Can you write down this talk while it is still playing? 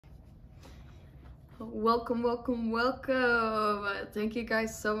Welcome, welcome, welcome. Thank you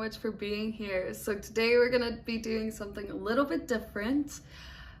guys so much for being here. So today we're gonna be doing something a little bit different.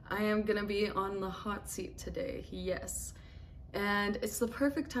 I am gonna be on the hot seat today, yes. And it's the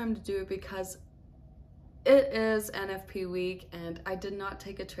perfect time to do it because it is NFP week and I did not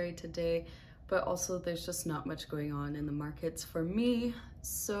take a trade today, but also there's just not much going on in the markets for me.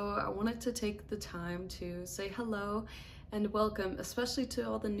 So I wanted to take the time to say hello and welcome, especially to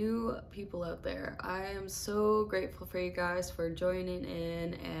all the new people out there. I am so grateful for you guys for joining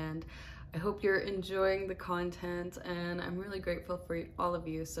in, and I hope you're enjoying the content, and I'm really grateful for all of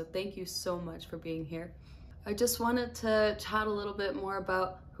you. So thank you so much for being here. I just wanted to chat a little bit more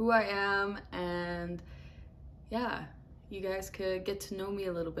about who I am, and yeah, you guys could get to know me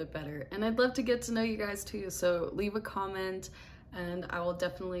a little bit better. And I'd love to get to know you guys too. So leave a comment and I will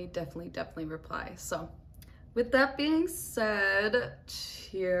definitely reply. So with that being said,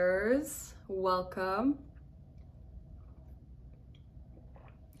 cheers, welcome.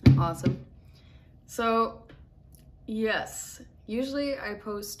 Awesome. So yes, usually I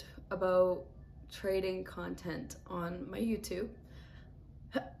post about trading content on my YouTube.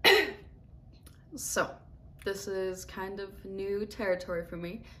 So this is kind of new territory for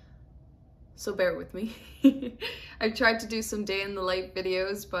me, so bear with me. I've tried to do some day in the life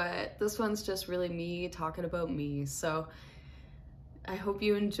videos, but this one's just really me talking about me. So I hope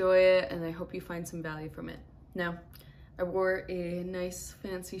you enjoy it and I hope you find some value from it. Now, I wore a nice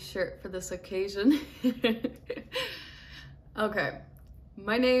fancy shirt for this occasion. Okay,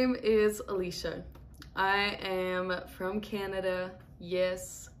 my name is Alicia. I am from Canada,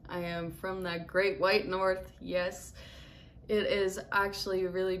 yes. I am from that great white north, yes. It is actually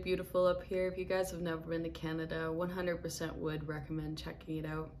really beautiful up here. If you guys have never been to Canada, 100% would recommend checking it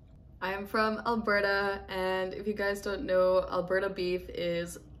out. I am from Alberta, and if you guys don't know, Alberta beef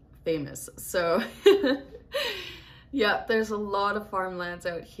is famous. So yeah, there's a lot of farmlands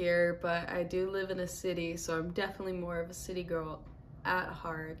out here, but I do live in a city, so I'm definitely more of a city girl at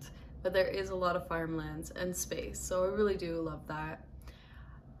heart. But there is a lot of farmlands and space, so I really do love that.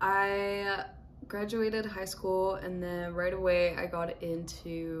 I graduated high school and then right away I got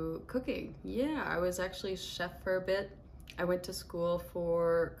into cooking. Yeah, I was actually a chef for a bit. I went to school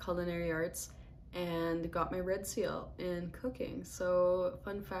for culinary arts and got my red seal in cooking. So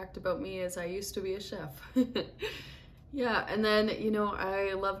fun fact about me is I used to be a chef. Yeah, and then, you know,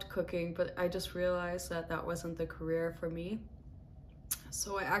 I loved cooking, but I just realized that that wasn't the career for me.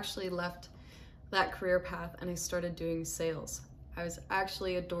 So I actually left that career path and I started doing sales. I was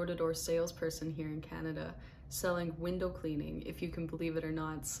actually a door-to-door salesperson here in Canada, selling window cleaning, if you can believe it or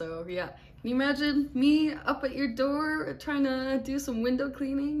not. So yeah, can you imagine me up at your door trying to do some window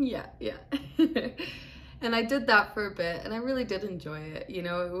cleaning? Yeah. And I did that for a bit and I really did enjoy it. You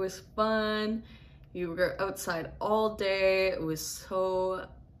know, it was fun. You were outside all day. It was so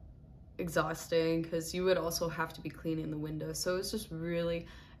exhausting because you would also have to be cleaning the windows. So it was just really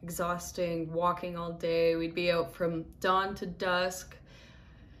exhausting, walking all day. We'd be out from dawn to dusk,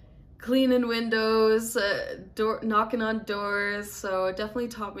 cleaning windows, knocking on doors. So it definitely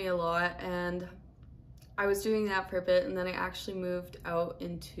taught me a lot, and I was doing that for a bit, and then I actually moved out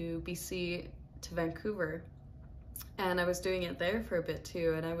into BC to Vancouver, and I was doing it there for a bit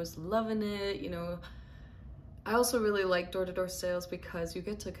too, and I was loving it. You know, I also really like door-to-door sales because you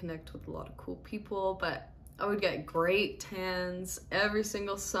get to connect with a lot of cool people, but I would get great tans every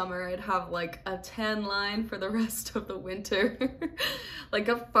single summer. I'd have like a tan line for the rest of the winter. Like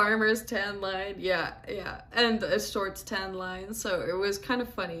a farmer's tan line, yeah, and a shorts tan line, so it was kind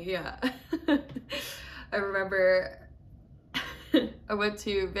of funny, yeah. I remember I went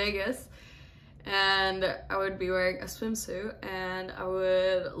to Vegas and I would be wearing a swimsuit and I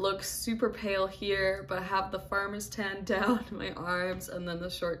would look super pale here but have the farmer's tan down my arms and then the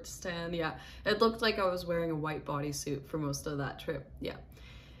shorts tan. Yeah, it looked like I was wearing a white bodysuit for most of that trip. Yeah,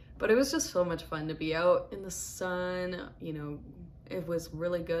 but it was just so much fun to be out in the sun. You know, it was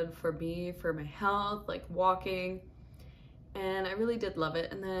really good for me, for my health, like walking, and I really did love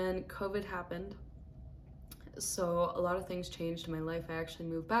it. And then COVID happened, so a lot of things changed in my life. I actually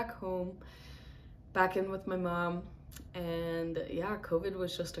moved back home, back in with my mom, and yeah, COVID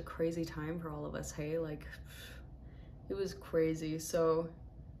was just a crazy time for all of us, hey? Like, it was crazy. So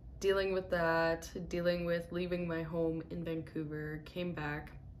dealing with that, dealing with leaving my home in Vancouver, came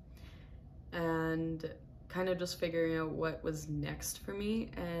back and kind of just figuring out what was next for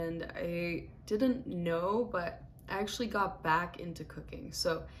me. And I didn't know, but I actually got back into cooking.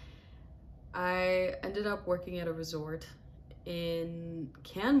 So I ended up working at a resort in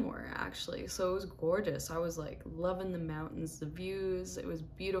Canmore actually, so it was gorgeous. I was like loving the mountains, the views, it was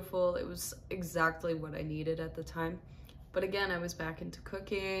beautiful. It was exactly what I needed at the time. But again, I was back into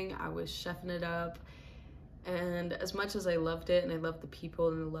cooking, I was chefing it up, and as much as I loved it and I loved the people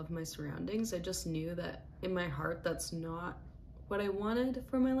and I loved my surroundings, I just knew that in my heart that's not what I wanted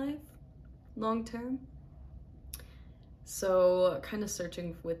for my life long term. So kind of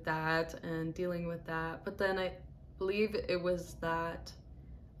searching with that and dealing with that. But then I believe it was that,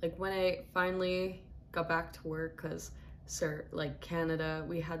 like, when I finally got back to work, because like Canada,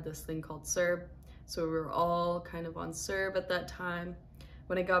 we had this thing called CERB, so we were all kind of on CERB at that time.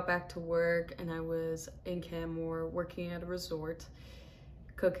 When I got back to work and I was in Canmore working at a resort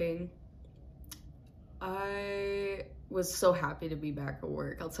cooking, I was so happy to be back at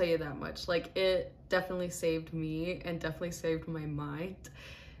work, I'll tell you that much. Like, it definitely saved me and definitely saved my mind,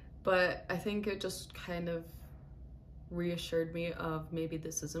 but I think it just kind of reassured me of maybe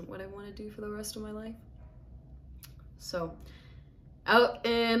this isn't what I want to do for the rest of my life. So out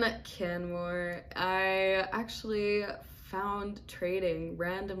in Canmore, I actually found trading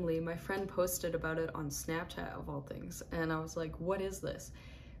randomly. My friend posted about it on Snapchat of all things, and I was like, what is this?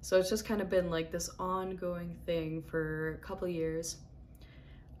 So it's just kind of been like this ongoing thing for a couple years.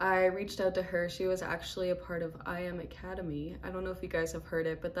 I reached out to her. She was actually a part of I Am Academy. I don't know if you guys have heard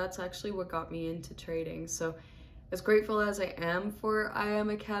it, but that's actually what got me into trading. So as grateful as I am for I Am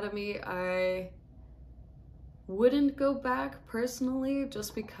Academy, I wouldn't go back personally,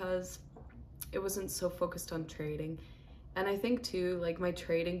 just because it wasn't so focused on trading. And I think too, like, my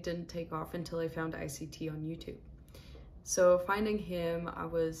trading didn't take off until I found ICT on YouTube. So finding him, I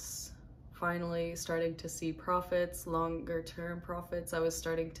was finally starting to see profits, longer term profits. I was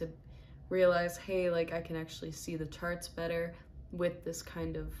starting to realize, hey, like, I can actually see the charts better with this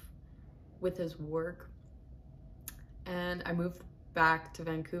kind of, with his work. And I moved back to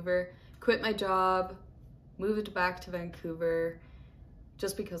Vancouver, quit my job, moved back to Vancouver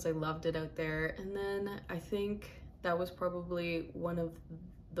just because I loved it out there. And then I think that was probably one of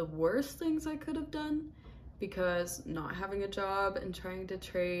the worst things I could have done, because not having a job and trying to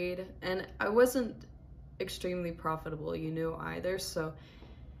trade, and I wasn't extremely profitable, you know, either. So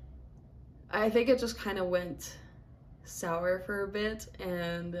I think it just kind of went sour for a bit,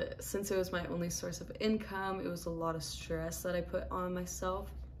 and since it was my only source of income, it was a lot of stress that I put on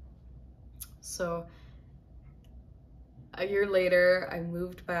myself. So a year later, I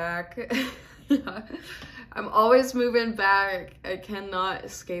moved back. I'm always moving back. I cannot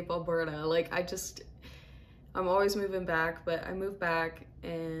escape Alberta. Like, I'm always moving back, but I moved back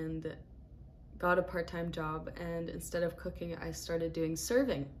and got a part-time job, and instead of cooking, I started doing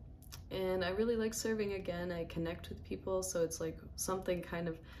serving. And I really like serving again. I connect with people, so it's like something kind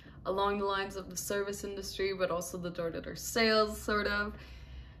of along the lines of the service industry, but also the door-to-door sales, sort of.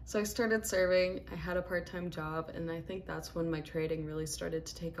 So I started serving, I had a part-time job, and I think that's when my trading really started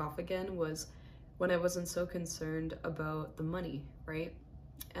to take off again, was when I wasn't so concerned about the money, right?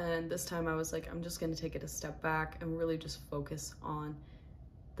 And this time I was like, I'm just gonna take it a step back and really just focus on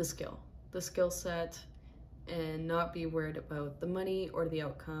the skill set, and not be worried about the money or the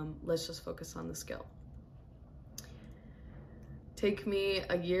outcome. Let's just focus on the skill. Take me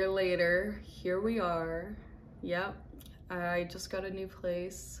a year later, here we are. Yep, I just got a new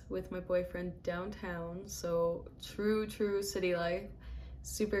place with my boyfriend downtown, so true city life.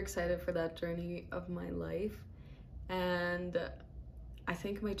 Super excited for that journey of my life. And I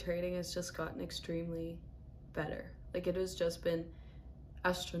think my trading has just gotten extremely better. Like, it has just been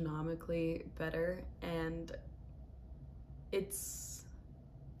astronomically better, and it's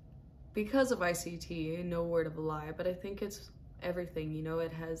because of ICT, no word of a lie, but I think it's everything, you know.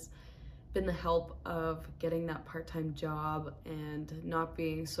 It has been the help of getting that part-time job and not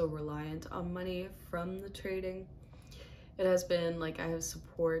being so reliant on money from the trading. It has been like, I have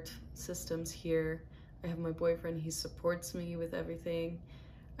support systems here. I have my boyfriend, he supports me with everything.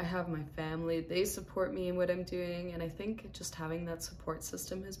 I have my family, they support me in what I'm doing, and I think just having that support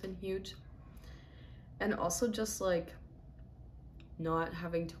system has been huge. And also just like not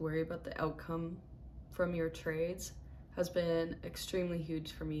having to worry about the outcome from your trades has been extremely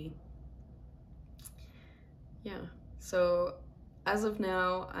huge for me. Yeah, so as of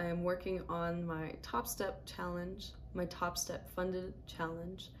now, I am working on my Top Step challenge, my Top Step funded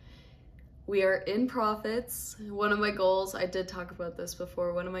challenge. We are in profits. One of my goals, I did talk about this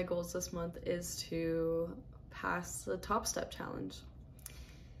before, one of my goals this month is to pass the Top Step challenge.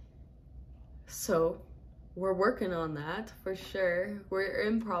 So we're working on that for sure. We're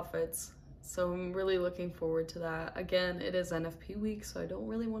in profits, so I'm really looking forward to that. Again, it is NFP week, so I don't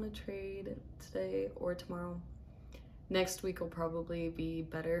really want to trade today or tomorrow. Next week will probably be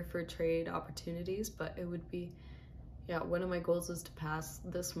better for trade opportunities, but it would be, yeah, one of my goals is to pass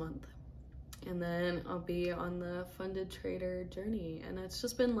this month. And then I'll be on the funded trader journey. And it's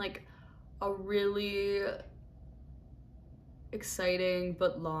just been like a really exciting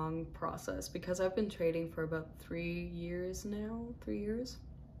but long process because I've been trading for about 3 years now. 3 years?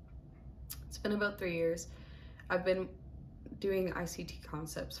 It's been about 3 years. I've been doing ICT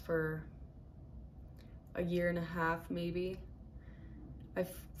concepts for a year and a half maybe. I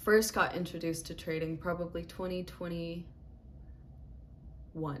first got introduced to trading probably 2021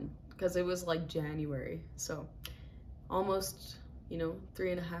 because it was like January, so almost, you know,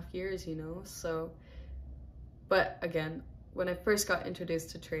 3.5 years, you know. So, but again, when I first got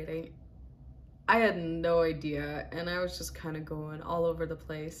introduced to trading, I had no idea, and I was just kind of going all over the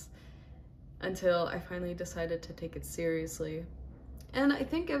place until I finally decided to take it seriously. And I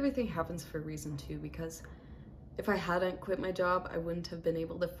think everything happens for a reason too, because if I hadn't quit my job, I wouldn't have been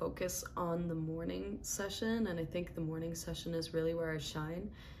able to focus on the morning session, and I think the morning session is really where I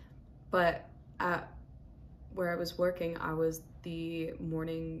shine. But at where I was working, I was the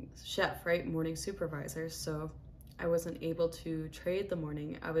morning chef, right? Morning supervisor, so I wasn't able to trade the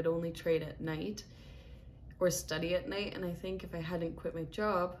morning. I would only trade at night or study at night, and I think if I hadn't quit my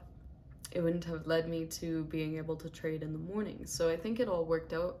job, it wouldn't have led me to being able to trade in the morning. So I think it all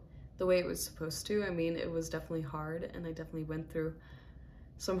worked out the way it was supposed to. I mean, it was definitely hard, and I definitely went through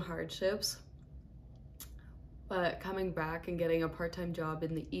some hardships. But coming back and getting a part-time job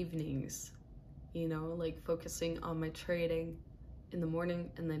in the evenings, you know, like focusing on my trading in the morning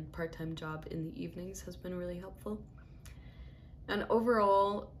and then part-time job in the evenings has been really helpful. And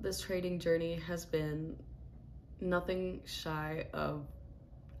overall, this trading journey has been nothing shy of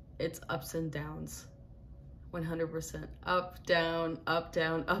its ups and downs. 100% up, down, up,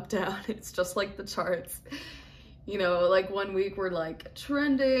 down, up, down. It's just like the charts. You know, like one week we're like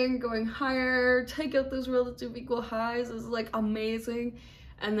trending, going higher, take out those relative equal highs, is like amazing.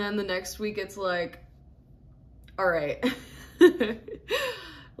 And then the next week it's like, all right,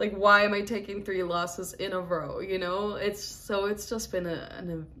 like why am I taking 3 losses in a row? You know, it's just been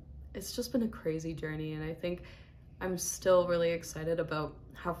a crazy journey, and I think I'm still really excited about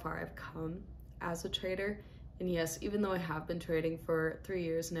how far I've come as a trader. And yes, even though I have been trading for 3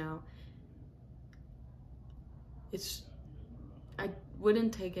 years now, I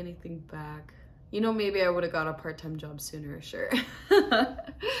wouldn't take anything back. You know, maybe I would have got a part-time job sooner, sure.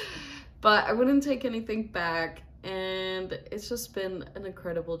 But I wouldn't take anything back, and it's just been an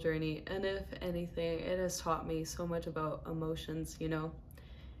incredible journey. And if anything, it has taught me so much about emotions, you know,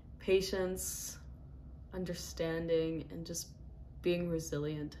 patience, understanding, and just being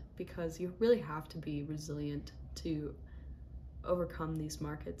resilient, because you really have to be resilient to overcome these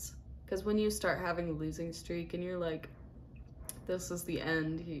markets. Because when you start having a losing streak and you're like, this is the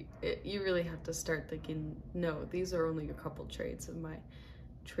end, you really have to start thinking, no, these are only a couple trades of my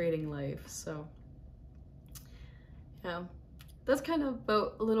trading life. So yeah, that's kind of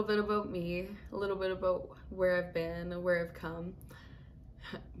about a little bit about me, a little bit about where I've been and where I've come.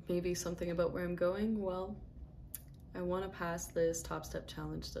 Maybe something about where I'm going. Well, I want to pass this Top Step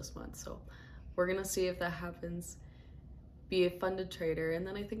Challenge this month, so we're gonna see if that happens, be a funded trader, and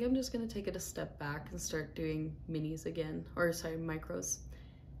then I think I'm just gonna take it a step back and start doing minis again, or sorry, micros,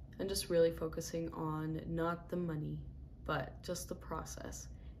 and just really focusing on not the money, but just the process,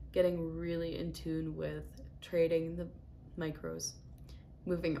 getting really in tune with trading the micros,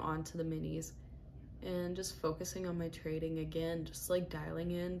 moving on to the minis, and just focusing on my trading again, just like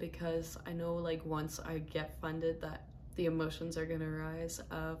dialing in, because I know like once I get funded that the emotions are gonna rise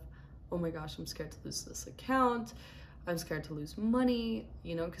of, oh my gosh, I'm scared to lose this account, I'm scared to lose money,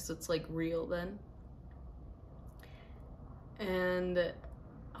 you know, because it's like real then. And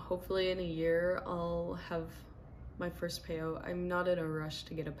hopefully in a year I'll have my first payout. I'm not in a rush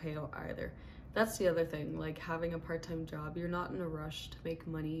to get a payout either. That's the other thing, like having a part-time job, you're not in a rush to make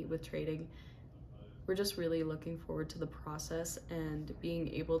money with trading. We're just really looking forward to the process and being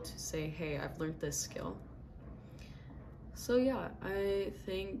able to say, hey, I've learned this skill. So yeah, I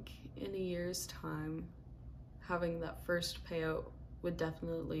think in a year's time, having that first payout would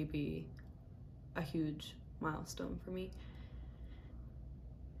definitely be a huge milestone for me.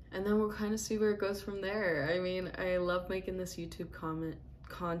 And then we'll kind of see where it goes from there. I mean, I love making this YouTube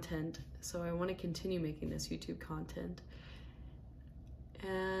content, so I want to continue making this YouTube content.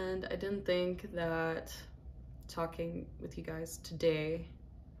 And I didn't think that talking with you guys today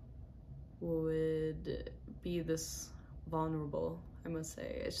would be this vulnerable, I must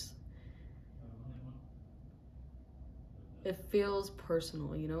say. It feels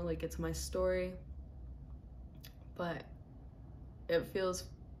personal, you know, like it's my story, but it feels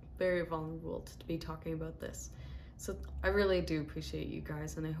very vulnerable to be talking about this. So I really do appreciate you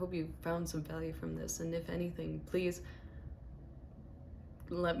guys, and I hope you found some value from this. And if anything, please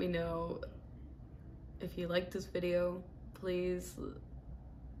let me know if you like this video. Please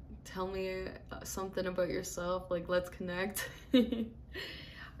tell me something about yourself, like let's connect.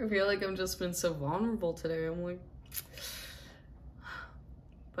 I feel like I've just been so vulnerable today. I'm like,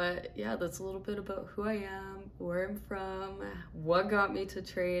 but yeah, that's a little bit about who I am, where I'm from, what got me to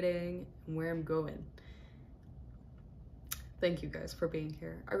trading, and where I'm going. Thank you guys for being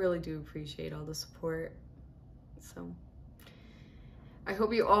here. I really do appreciate all the support. So I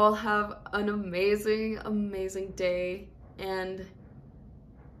hope you all have an amazing, amazing day, and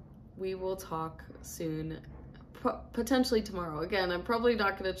we will talk soon, potentially tomorrow. Again, I'm probably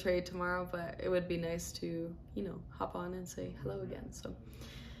not going to trade tomorrow, but it would be nice to, you know, hop on and say hello again. So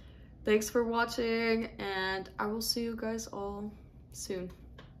thanks for watching, and I will see you guys all soon.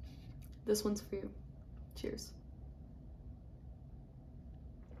 This one's for you. Cheers.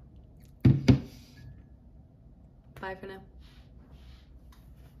 Bye for now.